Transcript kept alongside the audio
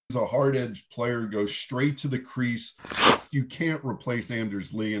A hard-edged player, goes straight to the crease. You can't replace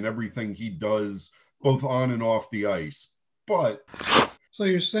Anders Lee and everything he does, both on and off the ice. But so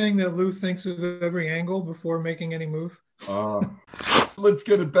you're saying that Lou thinks of every angle before making any move? Let's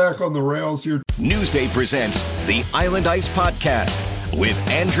get it back on the rails here. Newsday presents the Island Ice Podcast with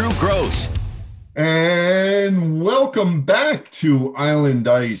Andrew Gross. And welcome back to Island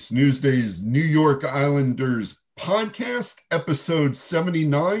Ice, Newsday's New York Islanders podcast, episode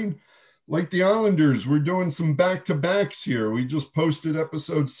 79. Like the Islanders, we're doing some back-to-backs here. We just posted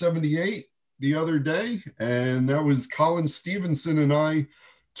episode 78 the other day, and that was Colin Stevenson and I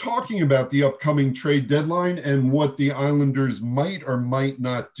talking about the upcoming trade deadline and what the Islanders might or might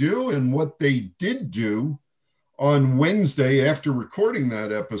not do, and what they did do on Wednesday after recording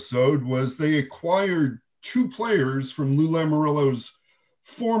that episode was they acquired two players from Lou Lamoriello's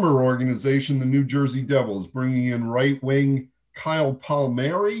former organization, the New Jersey Devils, bringing in right wing Kyle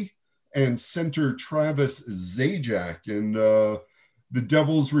Palmieri and center Travis Zajac. And the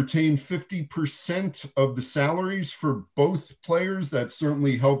Devils retained 50% of the salaries for both players. That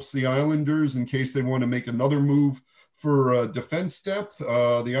certainly helps the Islanders in case they want to make another move for defense depth.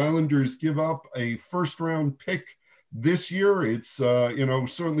 The Islanders give up a first-round pick this year. It's,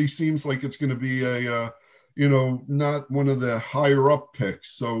 certainly seems like it's going to be a not one of the higher up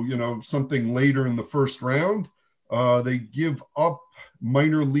picks. So, something later in the first round. They give up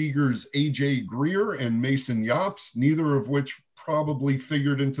minor leaguers AJ Greer and Mason Yops, neither of which probably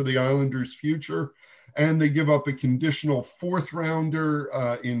figured into the Islanders' future. And they give up a conditional fourth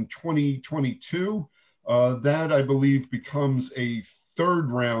rounder in 2022. That, I believe, becomes a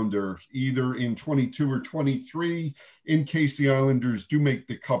third rounder either in 22 or 23 in case the Islanders do make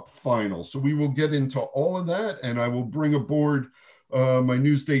the Cup final. So we will get into all of that, and I will bring aboard my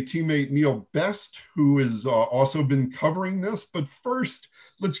Newsday teammate Neil Best, who has also been covering this. But first,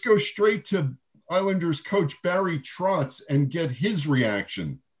 let's go straight to Islanders coach Barry Trotz and get his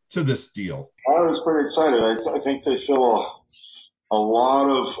reaction to this deal. I was pretty excited. I think they fill a lot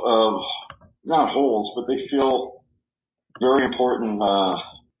of not holes, but they fill very important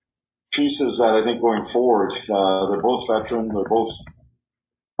pieces that I think going forward. They're both veteran. They're both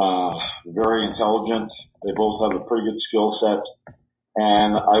very intelligent. They both have a pretty good skill set.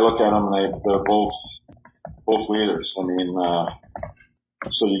 And I look at them and they're both leaders. I mean,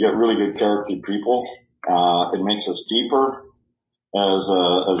 so you get really good character people. It makes us deeper as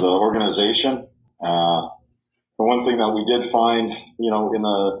an organization. The one thing that we did find, in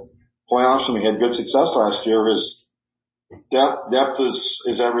the playoffs, and we had good success last year, is depth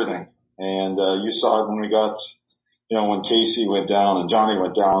is everything. And you saw it when we got, when Casey went down and Johnny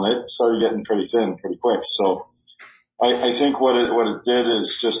went down, it started getting pretty thin pretty quick. So I think what it did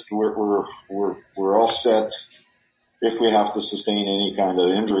is just we're all set if we have to sustain any kind of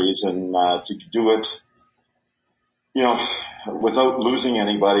injuries, and to do it, without losing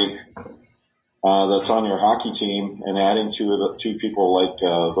anybody that's on your hockey team, and adding two people like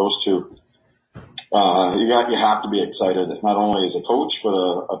those two. You have to be excited, not only as a coach, but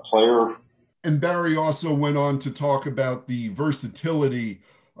a player. And Barry also went on to talk about the versatility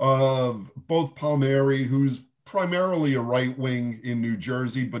of both Palmieri, who's primarily a right wing in New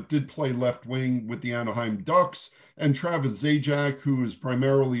Jersey, but did play left wing with the Anaheim Ducks, and Travis Zajac, who is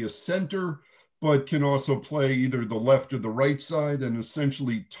primarily a center, but can also play either the left or the right side, and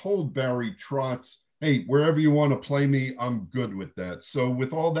essentially told Barry Trotz, hey, wherever you want to play me, I'm good with that. So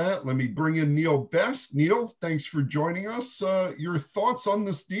with all that, let me bring in Neil Best. Neil, thanks for joining us. Your thoughts on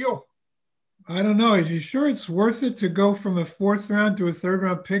this deal? I don't know. Are you sure it's worth it to go from a fourth round to a third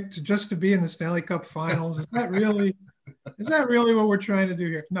round pick to be in the Stanley Cup Finals? Is that really what we're trying to do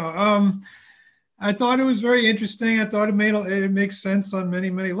here? No. I thought it was very interesting. I thought it makes sense on many,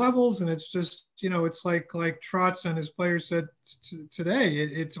 many levels. And it's just, it's like Trotz and his players said today.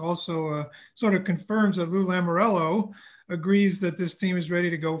 It's also sort of confirms that Lou Lamoriello agrees that this team is ready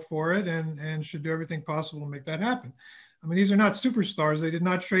to go for it and should do everything possible to make that happen. I mean, these are not superstars. They did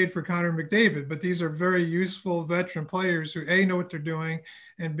not trade for Connor McDavid, but these are very useful veteran players who A, know what they're doing,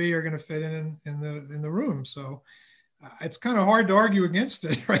 and B, are going to fit in the room. So it's kind of hard to argue against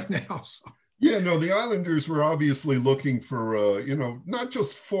it right now. So. Yeah, no, the Islanders were obviously looking for, not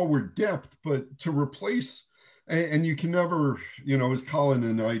just forward depth, but to replace, and you can never, as Colin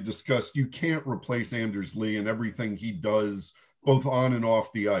and I discussed, you can't replace Anders Lee and everything he does, both on and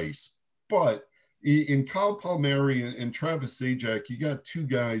off the ice. But in Kyle Palmieri and Travis Zajac, you got two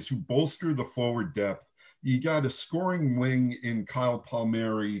guys who bolster the forward depth. You got a scoring wing in Kyle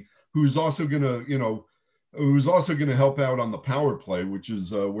Palmieri, who's also going to help out on the power play, which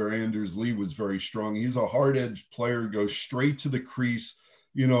is where Anders Lee was very strong. He's a hard-edged player, goes straight to the crease,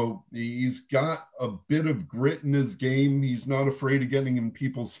 You know, he's got a bit of grit in his game. He's not afraid of getting in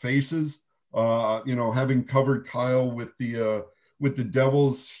people's faces. You know, having covered Kyle with the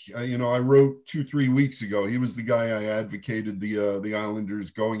Devils, you know, I wrote 2-3 weeks ago, he was the guy I advocated the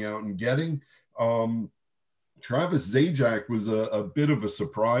Islanders going out and getting. Travis Zajac was a bit of a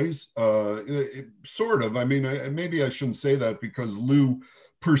surprise, sort of. I mean, maybe I shouldn't say that because Lou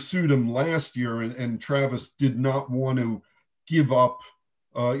pursued him last year, and Travis did not want to give up,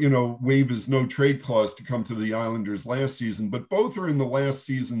 you know, waive his no trade clause to come to the Islanders last season. But both are in the last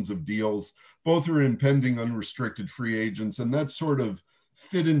seasons of deals. Both are impending unrestricted free agents, and that sort of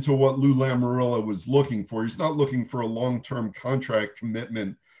fit into what Lou Lamoriello was looking for. He's not looking for a long-term contract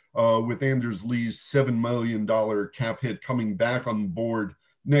commitment with Anders Lee's $7 million cap hit coming back on board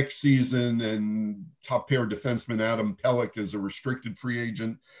next season, and top pair defenseman Adam Pelech as a restricted free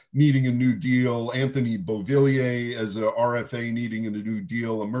agent needing a new deal, Anthony Beauvillier as a RFA needing a new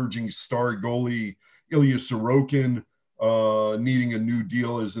deal, emerging star goalie Ilya Sorokin needing a new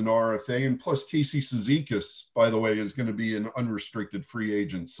deal as an RFA, and plus Casey Cizikas, by the way, is going to be an unrestricted free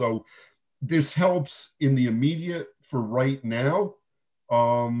agent. So this helps in the immediate for right now.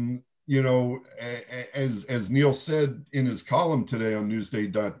 You know, as Neil said in his column today on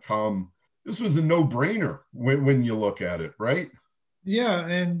Newsday.com, this was a no-brainer when you look at it, right? Yeah,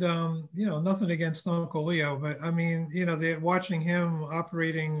 and you know, nothing against Uncle Leo, but I mean, you know, watching him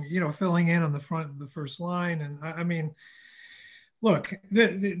operating, you know, filling in on the front of the first line, and I mean, look,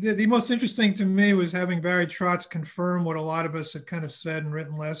 the most interesting to me was having Barry Trotz confirm what a lot of us had kind of said and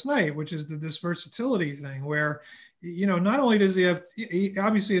written last night, which is this versatility thing where, you know, not only does he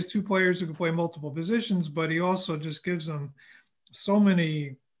obviously has two players who can play multiple positions, but he also just gives them so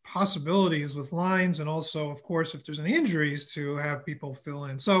many possibilities with lines, and also, of course, if there's any injuries, to have people fill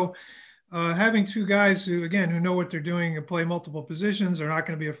in. So having two guys who know what they're doing and play multiple positions, are not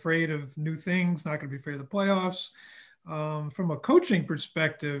going to be afraid of new things, not going to be afraid of the playoffs. From a coaching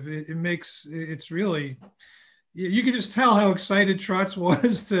perspective, it's really, you can just tell how excited Trotz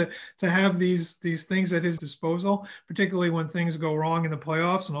was to have these things at his disposal, particularly when things go wrong in the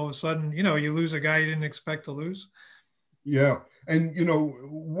playoffs and all of a sudden, you know, you lose a guy you didn't expect to lose. Yeah. And, you know,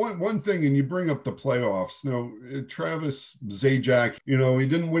 one thing, and you bring up the playoffs, you know, Travis Zajac, you know, he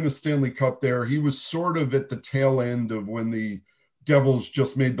didn't win a Stanley Cup there. He was sort of at the tail end of when the Devils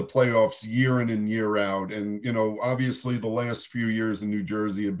just made the playoffs year in and year out. And, you know, obviously the last few years in New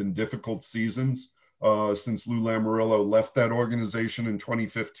Jersey have been difficult seasons since Lou Lamoriello left that organization in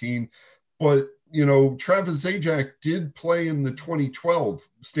 2015. But, you know, Travis Zajac did play in the 2012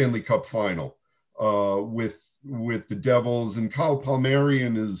 Stanley Cup final with the Devils, and Kyle Palmieri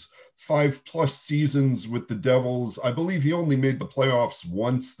in his 5+ seasons with the Devils, I believe he only made the playoffs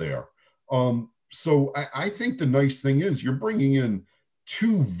once there. So I think the nice thing is you're bringing in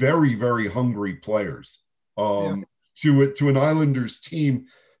two very, very hungry players to an Islanders team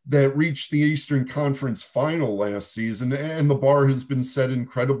that reached the Eastern Conference final last season, and the bar has been set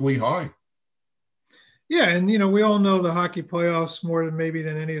incredibly high. Yeah, and you know, we all know the hockey playoffs more than maybe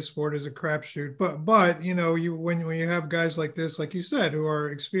than any sport is a crapshoot. But you know, when you have guys like this, like you said, who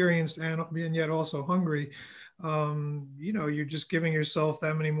are experienced and yet also hungry, you know, you're just giving yourself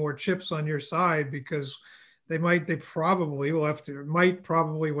that many more chips on your side, because we're going to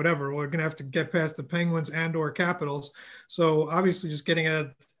have to get past the Penguins and or Capitals. So obviously just getting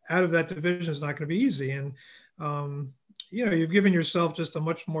out of that division is not going to be easy. And, you know, you've given yourself just a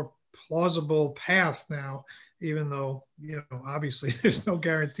much more plausible path now, even though, you know, obviously there's no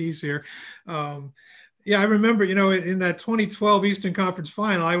guarantees here. Yeah, I remember, you know, in that 2012 Eastern Conference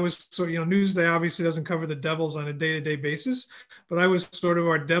final, I was, so, you know, Newsday obviously doesn't cover the Devils on a day-to-day basis, but I was sort of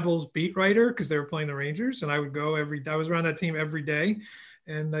our Devils beat writer because they were playing the Rangers, and I would go I was around that team every day,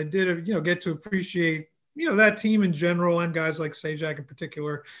 and I did, you know, get to appreciate, you know, that team in general and guys like Zajac in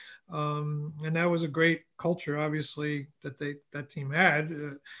particular. And that was a great culture, obviously, that team had,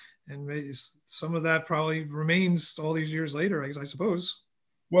 and maybe some of that probably remains all these years later, I suppose.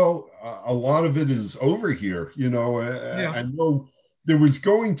 Well, a lot of it is over here. You know, I know there was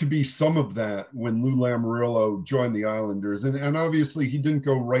going to be some of that when Lou Lamoriello joined the Islanders. And obviously he didn't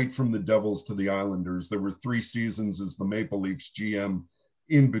go right from the Devils to the Islanders. There were 3 seasons as the Maple Leafs GM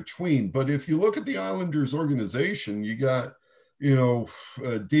in between. But if you look at the Islanders organization, you got, you know,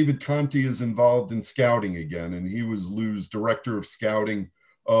 David Conti is involved in scouting again, and he was Lou's director of scouting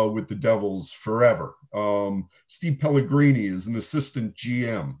with the Devils forever. Steve Pellegrini is an assistant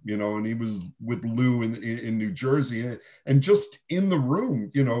GM, you know, and he was with Lou in New Jersey. And just in the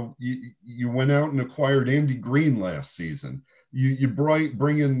room, you know, you went out and acquired Andy Green last season. you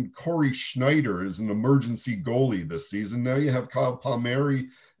bring in Corey Schneider as an emergency goalie this season. Now you have Kyle Palmieri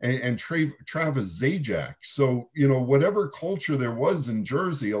and Travis Zajac. So, whatever culture there was in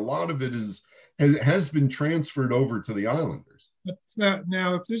Jersey, a lot of it has been transferred over to the Islanders.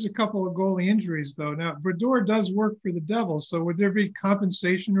 Now, if there's a couple of goalie injuries, though, now Brodeur does work for the Devils. So would there be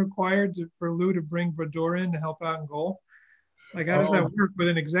compensation required for Lou to bring Brodeur in to help out in goal? Like, how does that work with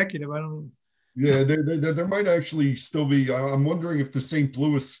an executive? I don't know. Yeah, there might actually still be. I'm wondering if the St.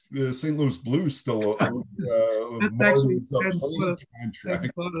 Louis Blues still Marty's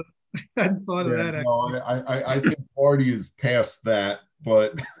contract. I hadn't thought of that. No, I think Marty is past that.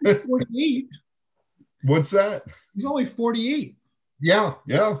 But 48. What's that? He's only 48. Yeah.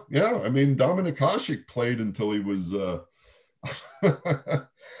 I mean, Dominik Hasek played until he was.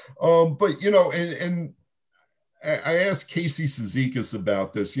 But and I asked Casey Cizikas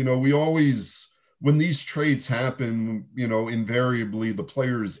about this. We always, when these trades happen, invariably the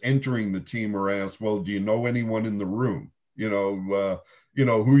players entering the team are asked, well, do you know anyone in the room? Who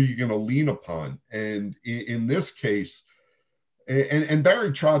are you going to lean upon? And in this case, and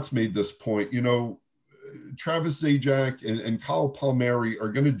Barry Trotz made this point, Travis Zajac and Kyle Palmieri are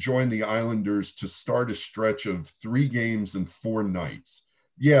going to join the Islanders to start a stretch of 3 games and 4 nights.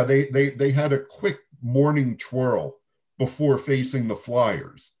 Yeah, they had a quick morning twirl before facing the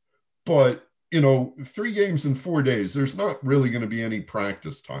Flyers. But, 3 games in 4 days, there's not really going to be any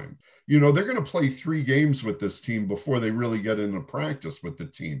practice time. They're going to play 3 games with this team before they really get into practice with the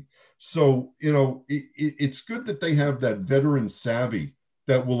team. So, it's good that they have that veteran savvy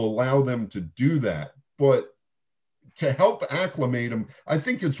that will allow them to do that. But to help acclimate them, I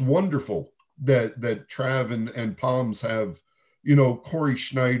think it's wonderful that Trav and Palms have, Corey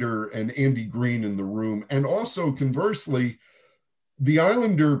Schneider and Andy Green in the room. And also conversely, the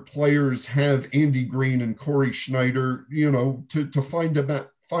Islander players have Andy Green and Corey Schneider, to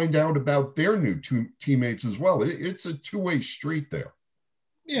find out about their new teammates as well. It's a 2-way street there.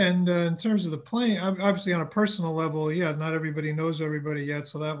 Yeah, and in terms of the playing, obviously on a personal level, yeah, not everybody knows everybody yet,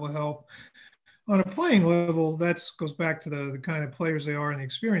 so that will help. On a playing level, that goes back to the kind of players they are and the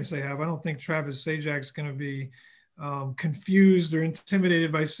experience they have. I don't think Travis Zajac is going to be confused or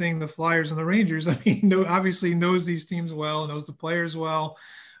intimidated by seeing the Flyers and the Rangers. I mean, obviously knows these teams well, knows the players well.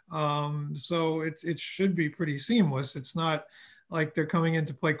 So it should be pretty seamless. It's not like they're coming in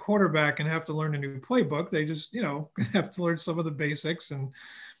to play quarterback and have to learn a new playbook. They just, have to learn some of the basics and,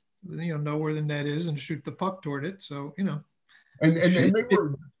 know where the net is and shoot the puck toward it. So, And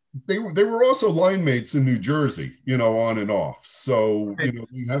they were also line mates in New Jersey, on and off. So,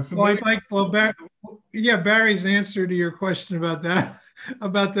 you have Barry's answer to your question about that,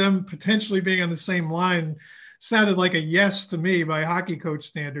 about them potentially being on the same line, sounded like a yes to me by hockey coach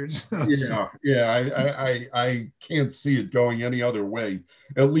standards. I can't see it going any other way,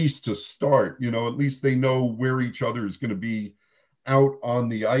 at least to start. At least they know where each other is going to be out on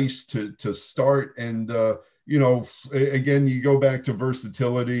the ice to start. And again, you go back to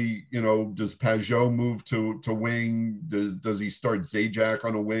versatility. Does Pageau move to wing? Does he start Zajac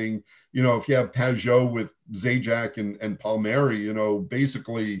on a wing? If you have Pageau with Zajac and Palmieri,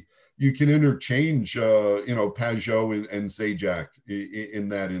 basically you can interchange, Pageau and Zajac in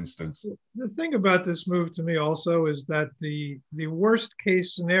that instance. The thing about this move to me also is that the worst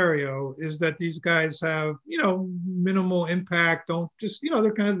case scenario is that these guys have, minimal impact. Don't just,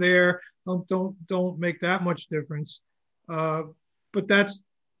 they're kind of there. Don't make that much difference. But that's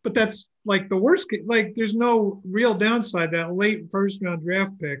like the worst case. Like there's no real downside. That late first round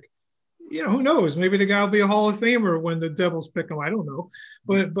draft pick, who knows? Maybe the guy will be a Hall of Famer when the Devils pick him. I don't know.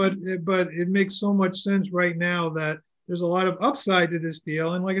 But it makes so much sense right now that there's a lot of upside to this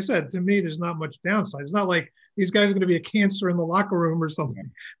deal. And like I said, to me, there's not much downside. It's not like these guys are going to be a cancer in the locker room or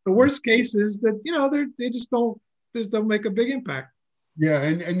something. The worst case is that, they just don't make a big impact. Yeah,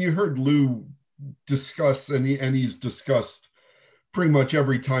 and you heard Lou discuss, and he's discussed pretty much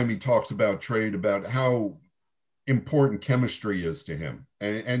every time he talks about trade, about how important chemistry is to him.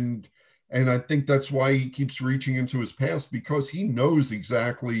 And I think that's why he keeps reaching into his past, because he knows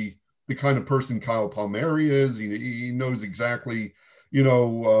exactly the kind of person Kyle Palmieri is. He knows exactly,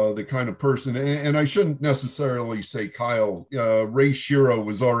 the kind of person. And I shouldn't necessarily say Kyle. Ray Shero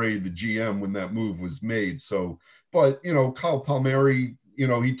was already the GM when that move was made. So, but, Kyle Palmieri,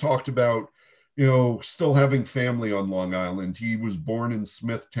 he talked about, still having family on Long Island. He was born in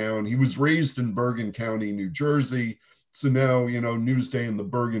Smithtown. He was raised in Bergen County, New Jersey. So now, Newsday and the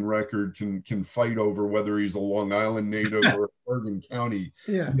Bergen Record can fight over whether he's a Long Island native or a Bergen County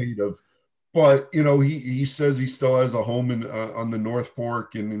native. But, he says he still has a home on the North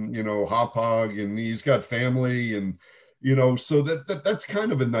Fork and, Hauppauge, and he's got family. And, So that's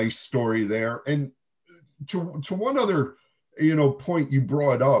kind of a nice story there. And to one other, point you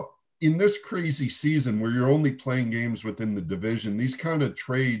brought up, in this crazy season where you're only playing games within the division, these kind of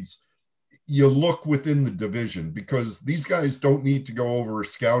trades, you look within the division because these guys don't need to go over a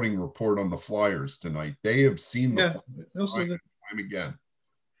scouting report on the Flyers tonight. They have seen the time again.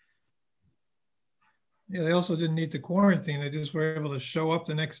 Yeah, they also didn't need to quarantine. They just were able to show up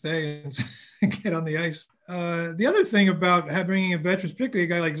the next day and get on the ice. The other thing about bringing in veterans, particularly a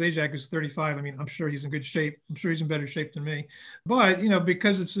guy like Zajac who's 35, I mean, I'm sure he's in good shape. I'm sure he's in better shape than me. But,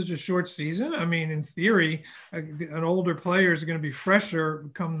 because it's such a short season, I mean, in theory, an older player is going to be fresher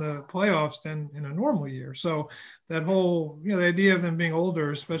come the playoffs than in a normal year. So that whole, the idea of them being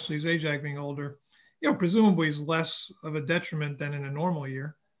older, especially Zajac being older, presumably is less of a detriment than in a normal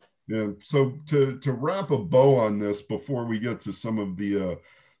year. Yeah. So to wrap a bow on this before we get to some of the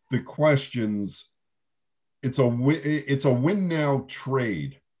questions, it's a win now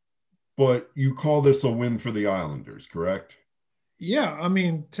trade, but you call this a win for the Islanders, correct? Yeah, I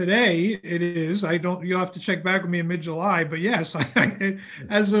mean, today it is. You'll have to check back with me in mid-July, but yes,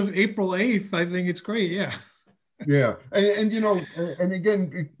 as of April 8th, I think it's great. Yeah. Yeah. And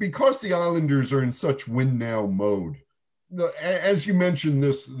again, because the Islanders are in such win now mode, as you mentioned,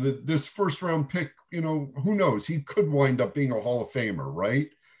 this first round pick, who knows? He could wind up being a Hall of Famer, right?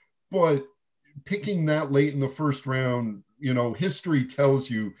 But picking that late in the first round, history tells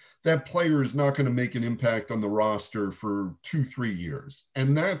you that player is not going to make an impact on the roster for 2-3 years.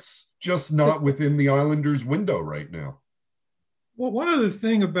 And that's just not within the Islanders' window right now. Well, one other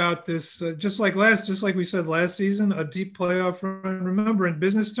thing about this, just like we said last season, a deep playoff run, remember in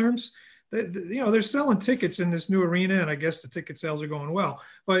business terms, they're selling tickets in this new arena, and I guess the ticket sales are going well.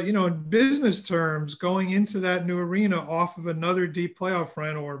 But, in business terms, going into that new arena off of another deep playoff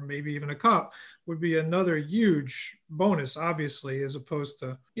run or maybe even a cup would be another huge bonus, obviously, as opposed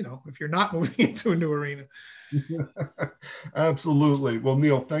to, if you're not moving into a new arena. Absolutely. Well,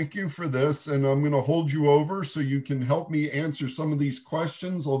 Neil, thank you for this. And I'm going to hold you over so you can help me answer some of these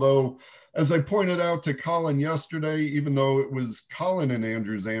questions. Although, as I pointed out to Colin yesterday, even though it was Colin and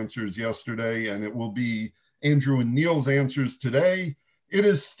Andrew's answers yesterday, and it will be Andrew and Neil's answers today, it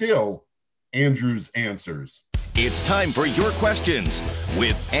is still Andrew's answers. It's time for your questions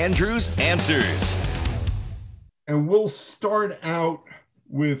with Andrew's Answers. And we'll start out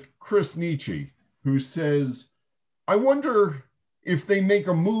with Chris Nietzsche, who says, I wonder if they make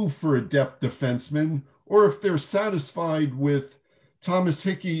a move for a depth defenseman or if they're satisfied with Thomas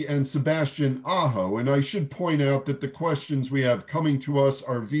Hickey and Sebastian Aho. And I should point out that the questions we have coming to us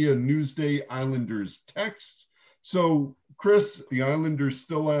are via Newsday Islanders texts. So, Chris, the Islanders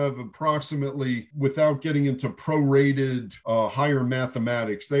still have approximately, without getting into prorated higher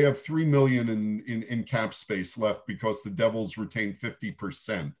mathematics, they have $3 million in cap space left because the Devils retain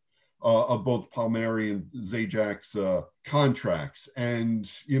 50%. Of both Palmieri and Zajac's contracts. And,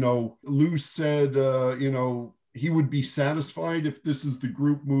 Lou said, he would be satisfied if this is the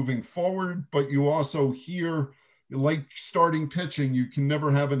group moving forward, but you also hear, like starting pitching, you can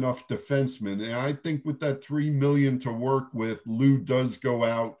never have enough defensemen. And I think with that $3 million to work with, Lou does go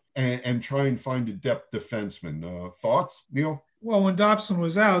out and try and find a depth defenseman. Thoughts, Neil? Well, when Dobson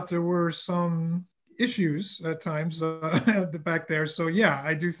was out, there were some issues at times at the back there. So yeah,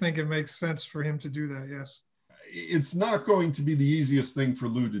 I do think it makes sense for him to do that. Yes. It's not going to be the easiest thing for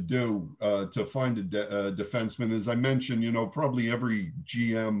Lou to do, to find a defenseman. As I mentioned, probably every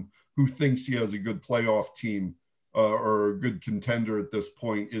GM who thinks he has a good playoff team or a good contender at this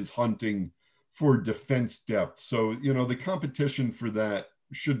point is hunting for defense depth. So, the competition for that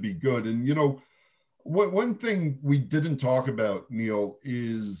should be good. And, one thing we didn't talk about, Neil,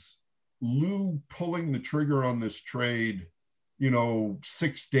 is Lou pulling the trigger on this trade,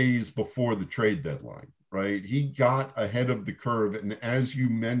 6 days before the trade deadline, right? He got ahead of the curve. And as you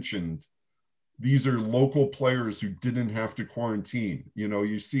mentioned, these are local players who didn't have to quarantine.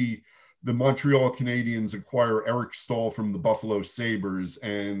 You see the Montreal Canadiens acquire Eric Staal from the Buffalo Sabres,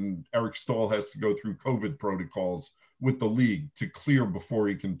 and Eric Staal has to go through COVID protocols with the league to clear before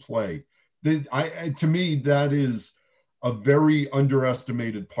he can play. To me, that is a very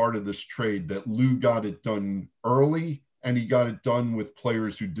underestimated part of this trade, that Lou got it done early, and he got it done with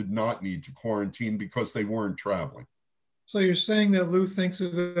players who did not need to quarantine because they weren't traveling. So you're saying that Lou thinks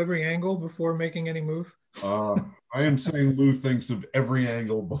of every angle before making any move? I am saying Lou thinks of every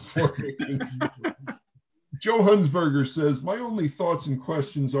angle before making a move. Joe Hunsberger says, my only thoughts and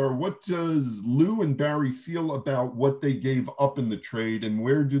questions are, what does Lou and Barry feel about what they gave up in the trade, and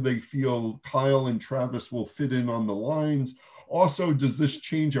where do they feel Kyle and Travis will fit in on the lines? Also, does this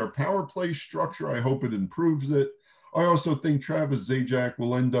change our power play structure? I hope it improves it. I also think Travis Zajac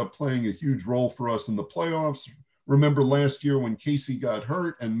will end up playing a huge role for us in the playoffs. Remember last year when Casey got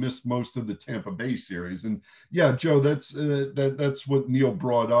hurt and missed most of the Tampa Bay series. And yeah, Joe, that's what Neil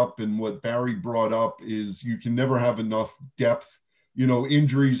brought up and what Barry brought up is you can never have enough depth.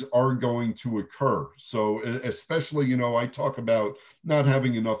 Injuries are going to occur. So especially, I talk about not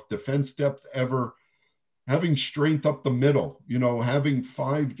having enough defense depth ever, having strength up the middle, having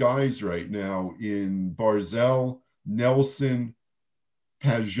 5 guys right now in Barzal, Nelson,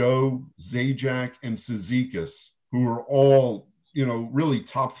 Pajot, Zajac, and Cizikas, who are all, really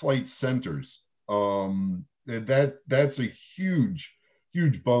top flight centers. That's a huge,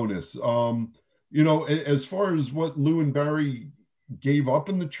 huge bonus. As far as what Lou and Barry gave up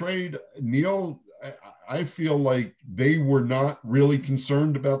in the trade, Neil, I feel like they were not really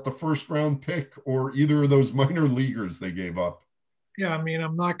concerned about the first round pick or either of those minor leaguers they gave up. Yeah, I mean,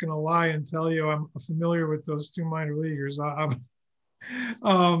 I'm not going to lie and tell you I'm familiar with those 2 minor leaguers. I've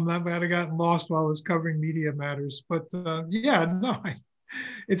gotten lost while I was covering Media Matters, but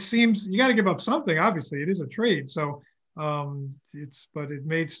it seems you got to give up something. Obviously, it is a trade, so but it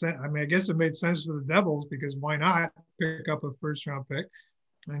made sense. I mean, I guess it made sense for the Devils because why not pick up a first round pick?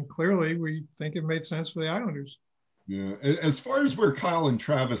 And clearly, we think it made sense for the Islanders. Yeah, as far as where Kyle and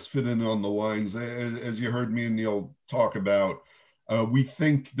Travis fit in on the lines, as you heard me and Neil talk about, we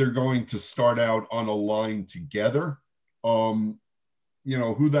think they're going to start out on a line together.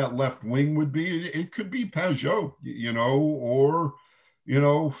 Who that left wing would be. It could be Pajot, or,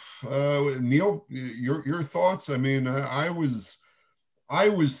 Neil, your thoughts? I mean, I was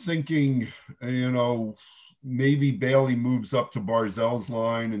thinking, maybe Bailey moves up to Barzal's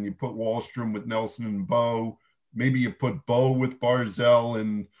line and you put Wahlstrom with Nelson and Bo. Maybe you put Bo with Barzal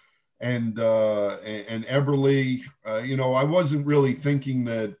and Eberle. I wasn't really thinking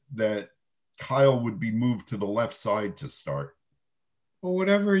that Kyle would be moved to the left side to start. Well,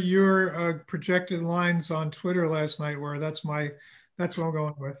 whatever your projected lines on Twitter last night were, that's what I'm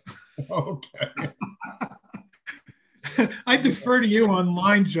going with. Okay. I defer to you on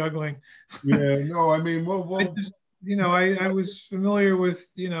line juggling. Yeah, no, I mean, I was familiar with,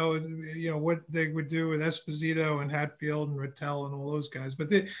 what they would do with Esposito and Hatfield and Rattel and all those guys, but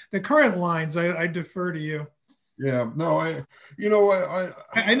the current lines, I defer to you. Yeah, no, I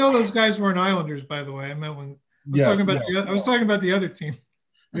know those guys weren't Islanders, by the way. I meant when I was talking about the other team.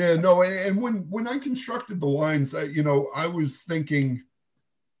 Yeah, no, and when I constructed the lines, I was thinking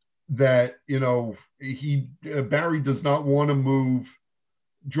that Barry does not want to move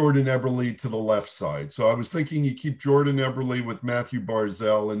Jordan Eberle to the left side. So I was thinking you keep Jordan Eberle with Matthew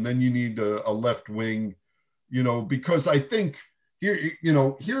Barzal, and then you need a left wing, because I think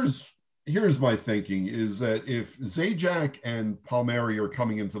here's my thinking is that if Zajac and Palmieri are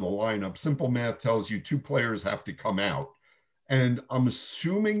coming into the lineup, simple math tells you 2 players have to come out. And I'm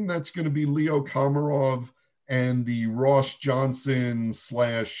assuming that's going to be Leo Komarov and the Ross Johnson /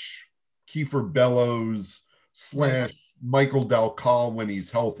 Kiefer Bellows / Michael Dalcal when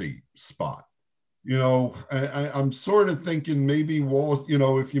he's healthy spot. I'm sort of thinking maybe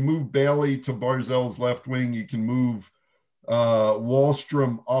if you move Bailey to Barzal's left wing, you can move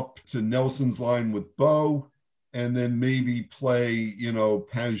Wahlstrom up to Nelson's line with Bo, and then maybe play,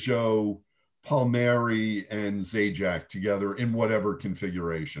 Pajot, Palmieri, and Zajac together in whatever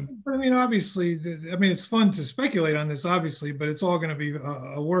configuration. But I mean, obviously, it's fun to speculate on this, obviously, but it's all going to be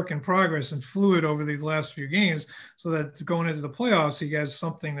a work in progress and fluid over these last few games, so that going into the playoffs, he has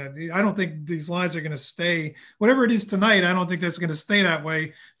something that I don't think these lines are going to stay. Whatever it is tonight, I don't think that's going to stay that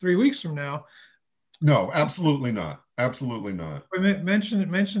way 3 weeks from now. No, absolutely not. Absolutely not.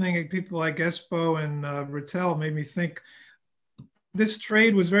 Mentioning people like Espo and Rattel made me think this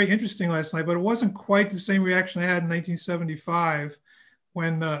trade was very interesting last night, but it wasn't quite the same reaction I had in 1975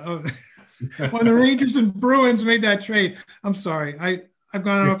 when when the Rangers and Bruins made that trade. I'm sorry, I've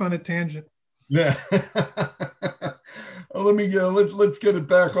gone off on a tangent. Yeah. Let's get it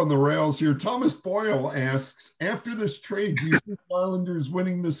back on the rails here. Thomas Boyle asks, after this trade, do you see the Islanders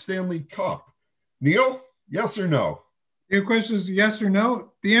winning the Stanley Cup? Neil, yes or no? Your question is yes or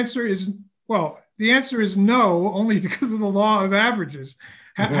no? The answer is no, only because of the law of averages.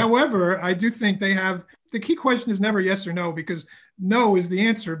 However, I do think they have – the key question is never yes or no, because no is the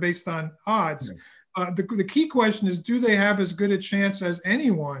answer based on odds. The key question is, do they have as good a chance as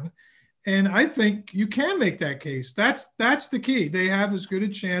anyone? And I think you can make that case. That's the key. They have as good a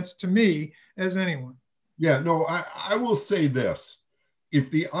chance, to me, as anyone. Yeah, no, I will say this. If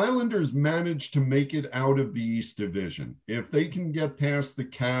the Islanders manage to make it out of the East Division, if they can get past the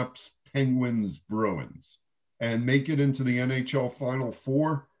Caps, Penguins, Bruins, and make it into the NHL Final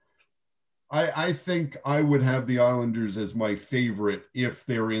Four, I think I would have the Islanders as my favorite if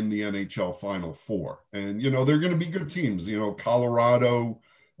they're in the NHL Final Four. And, they're going to be good teams, Colorado,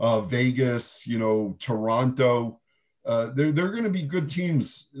 Vegas, Toronto. They're going to be good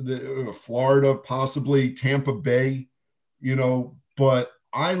teams, Florida, possibly Tampa Bay, but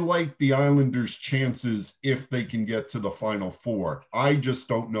I like the Islanders' chances if they can get to the Final Four. I just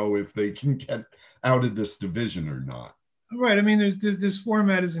don't know if they can get out of this division or not. Right. I mean, there's this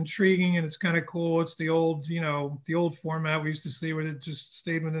format is intriguing and it's kind of cool. It's the old format we used to see where it just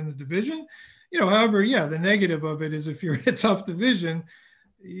stayed within the division. However, yeah, the negative of it is if you're in a tough division,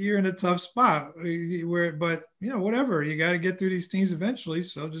 you're in a tough spot. Whatever. You got to get through these teams eventually.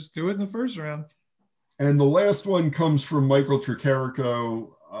 So just do it in the first round. And the last one comes from Michael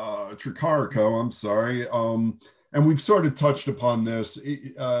Tricarico, I'm sorry. And we've sort of touched upon this.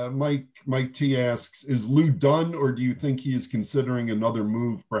 Mike T asks, is Lou done, or do you think he is considering another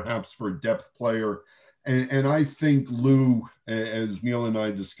move, perhaps for a depth player? And I think Lou, as Neil and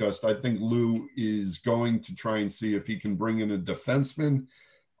I discussed, I think Lou is going to try and see if he can bring in a defenseman.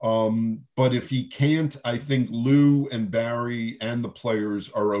 But if he can't, I think Lou and Barry and the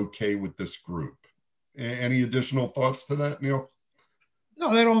players are okay with this group. Any additional thoughts to that, Neil?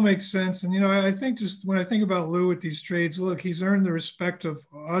 No, that all makes sense. And, I think just when I think about Lou with these trades, look, he's earned the respect of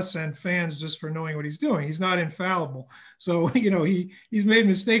us and fans just for knowing what he's doing. He's not infallible. So, he's made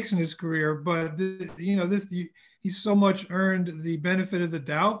mistakes in his career, but, he's so much earned the benefit of the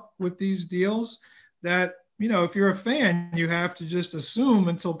doubt with these deals that, if you're a fan, you have to just assume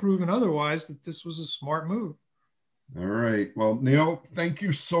until proven otherwise that this was a smart move. All right. Well, Neil, thank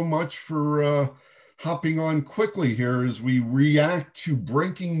you so much for hopping on quickly here as we react to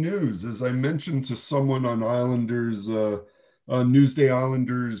breaking news. As I mentioned to someone on Islanders, Newsday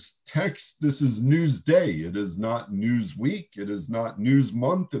Islanders text, this is News Day. It is not News Week. It is not News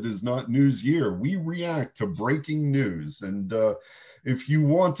Month. It is not News Year. We react to breaking news. And if you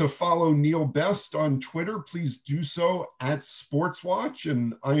want to follow Neil Best on Twitter, please do so at SportsWatch.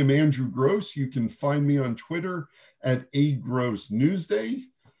 And I am Andrew Gross. You can find me on Twitter at @AGrossNewsday.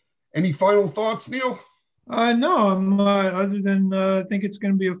 Any final thoughts, Neil? No, other than I think it's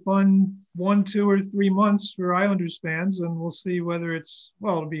going to be a fun 1, 2, or 3 months for Islanders fans, and we'll see whether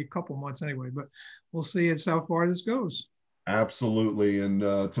it'll be a couple months anyway, but we'll see how far this goes. Absolutely. And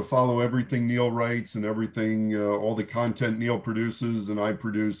to follow everything Neil writes and everything, all the content Neil produces and I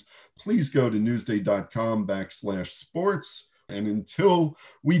produce, please go to newsday.com/sports. And until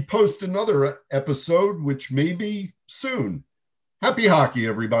we post another episode, which may be soon, happy hockey,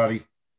 everybody.